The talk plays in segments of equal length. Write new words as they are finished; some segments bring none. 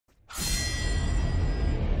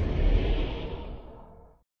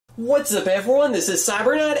What's up everyone, this is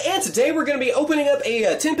CyberKnight, and today we're going to be opening up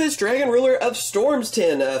a Tempest Dragon Ruler of Storms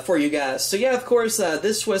tin for you guys. So yeah, of course,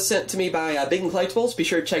 this was sent to me by BigNCollectibles. Be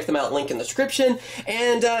sure to check them out, link in the description.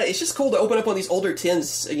 And it's just cool to open up one of these older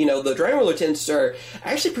tins. You know, the Dragon Ruler tins are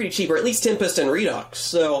actually pretty cheap, or at least Tempest and Redox.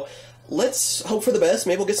 So let's hope for the best.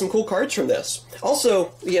 Maybe we'll get some cool cards from this.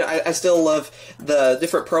 Also, you know, I still love the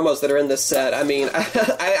different promos that are in this set. I mean,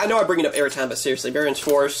 I know I bring it up every time, but seriously, Baron's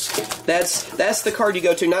Force, that's the card you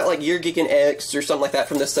go to, not like Yugioh X or something like that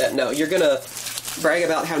from this set. No, you're gonna brag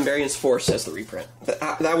about having Baron's Force as the reprint.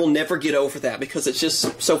 I will never get over that because it's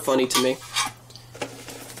just so funny to me.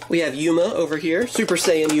 We have Yuma over here. Super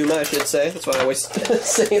Saiyan Yuma, I should say. That's what I always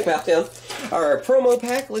say about him. Our promo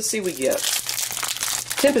pack, let's see what we get.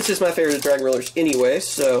 Tempest is my favorite Dragon Rulers anyway,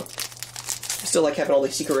 so I still like having all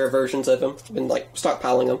these secret rare versions of him. I've been, like,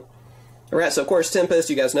 stockpiling them. Alright, so of course Tempest,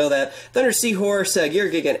 you guys know that. Thunder Seahorse,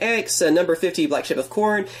 Yugioh X, number 50 Black Ship of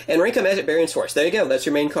Corn, and Rank Up Magic Baron's Force. There you go, that's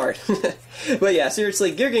your main card. But yeah,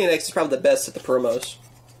 seriously, Yugioh X is probably the best at the promos.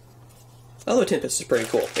 Although Tempest is pretty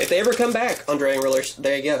cool. If they ever come back on Dragon Rulers,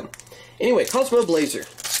 there you go. Anyway, Cosmo Blazer.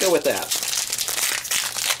 Let's go with that.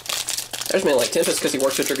 I just mainly like Tempest because he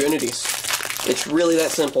works with Dragoonities. It's really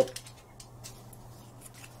that simple.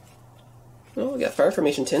 Oh, we got Fire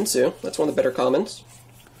Formation Tensu. That's one of the better commons.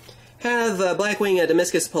 Have Blackwing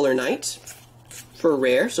Damascus Polar Knight for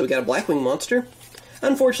rare, so we got a Blackwing monster.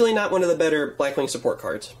 Unfortunately, not one of the better Blackwing support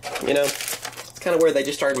cards. You know, it's kind of where they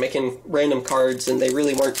just started making random cards, and they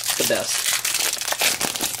really weren't the best.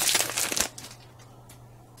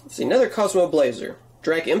 Let's see, another Cosmo Blazer.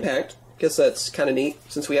 Drake Impact. Guess that's kind of neat,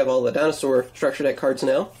 since we have all the dinosaur structure deck cards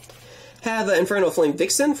now. Have Inferno Flame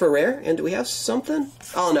Vixen for rare, and do we have something?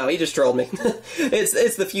 Oh no, he just trolled me.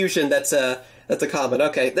 it's the fusion that's a common.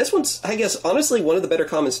 Okay, this one's, I guess, honestly one of the better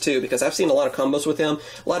commons too, because I've seen a lot of combos with him.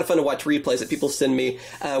 A lot of fun to watch replays that people send me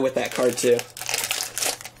with that card too.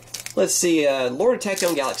 Let's see, Lord of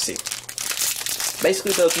Tachyon Galaxy.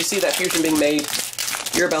 Basically though, if you see that fusion being made,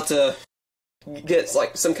 you're about to get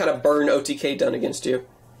like some kind of burn OTK done against you.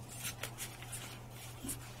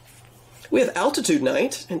 We have Altitude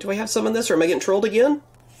Knight, and do I have some in this, or am I getting trolled again?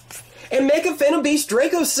 And Mega Phantom Beast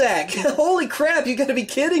Draco Sack! Holy crap, you gotta be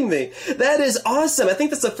kidding me! That is awesome! I think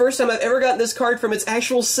that's the first time I've ever gotten this card from its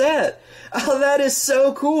actual set! Oh, that is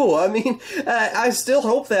so cool! I mean, I still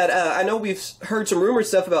hope that, I know we've heard some rumored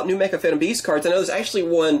stuff about new Mega Phantom Beast cards. I know there's actually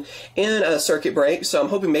one in a Circuit Break, so I'm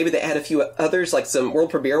hoping maybe they add a few others, like some world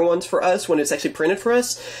premiere ones for us when it's actually printed for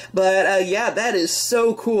us. But, yeah, that is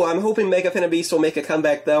so cool. I'm hoping Mega Phantom Beast will make a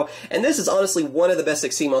comeback, though. And this is honestly one of the best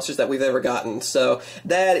XC monsters that we've ever gotten, so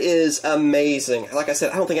that is amazing. Like I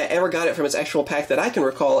said, I don't think I ever got it from its actual pack that I can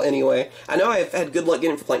recall anyway. I know I've had good luck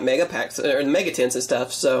getting it from like Mega Packs, or Mega Tins and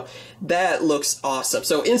stuff, so that looks awesome.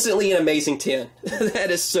 So instantly an amazing tin. That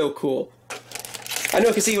is so cool. I know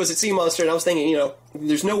because he was a sea monster, and I was thinking, you know,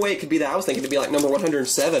 there's no way it could be that. I was thinking it'd be like number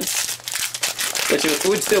 107, which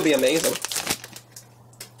would still be amazing.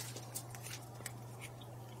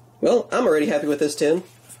 Well, I'm already happy with this tin.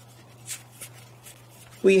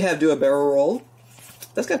 We have Do a Barrel Roll.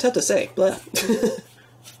 That's kind of tough to say. Blah.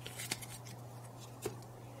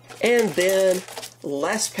 And then,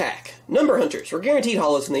 last pack. Number Hunters. We're guaranteed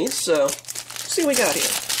holos in these, so let's see what we got here.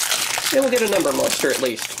 Then we'll get a number monster at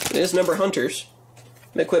least. It is Number Hunters.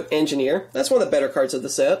 Equip Engineer. That's one of the better cards of the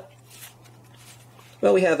set.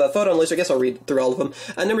 Well, we have a Photon Laser. I guess I'll read through all of them.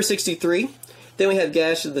 Number 63. Then we have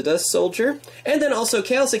Gash the Dust Soldier. And then also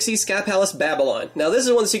Chaos XC Sky Palace Babylon. Now this is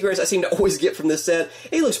one of the secrets I seem to always get from this set.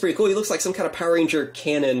 He looks pretty cool. He looks like some kind of Power Ranger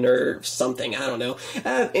cannon or something. I don't know.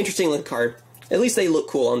 Interesting looking card. At least they look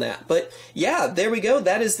cool on that. But yeah, there we go.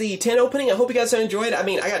 That is the tin opening. I hope you guys have enjoyed. I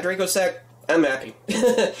mean, I got Draco Sack. I'm happy.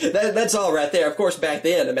 That's all right there. Of course, back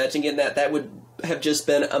then, imagine getting that. That would have just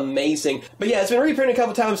been amazing. But yeah, it's been reprinted a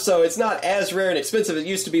couple times, so it's not as rare and expensive as it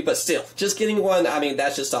used to be, but still, just getting one, I mean,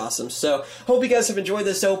 that's just awesome. So, hope you guys have enjoyed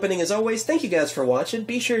this opening. As always, thank you guys for watching.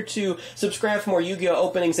 Be sure to subscribe for more Yu-Gi-Oh!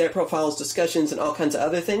 Openings, their profiles, discussions, and all kinds of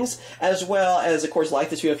other things, as well as, of course, like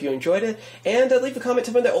this video if you enjoyed it, and leave a comment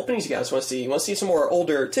to the openings you guys want to see. You want to see some more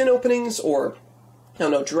older tin openings, or, I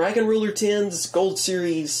don't know, Dragon Ruler tins, Gold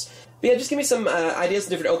Series. But yeah, just give me some ideas and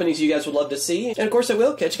different openings you guys would love to see. And of course I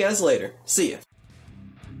will. Catch you guys later. See ya.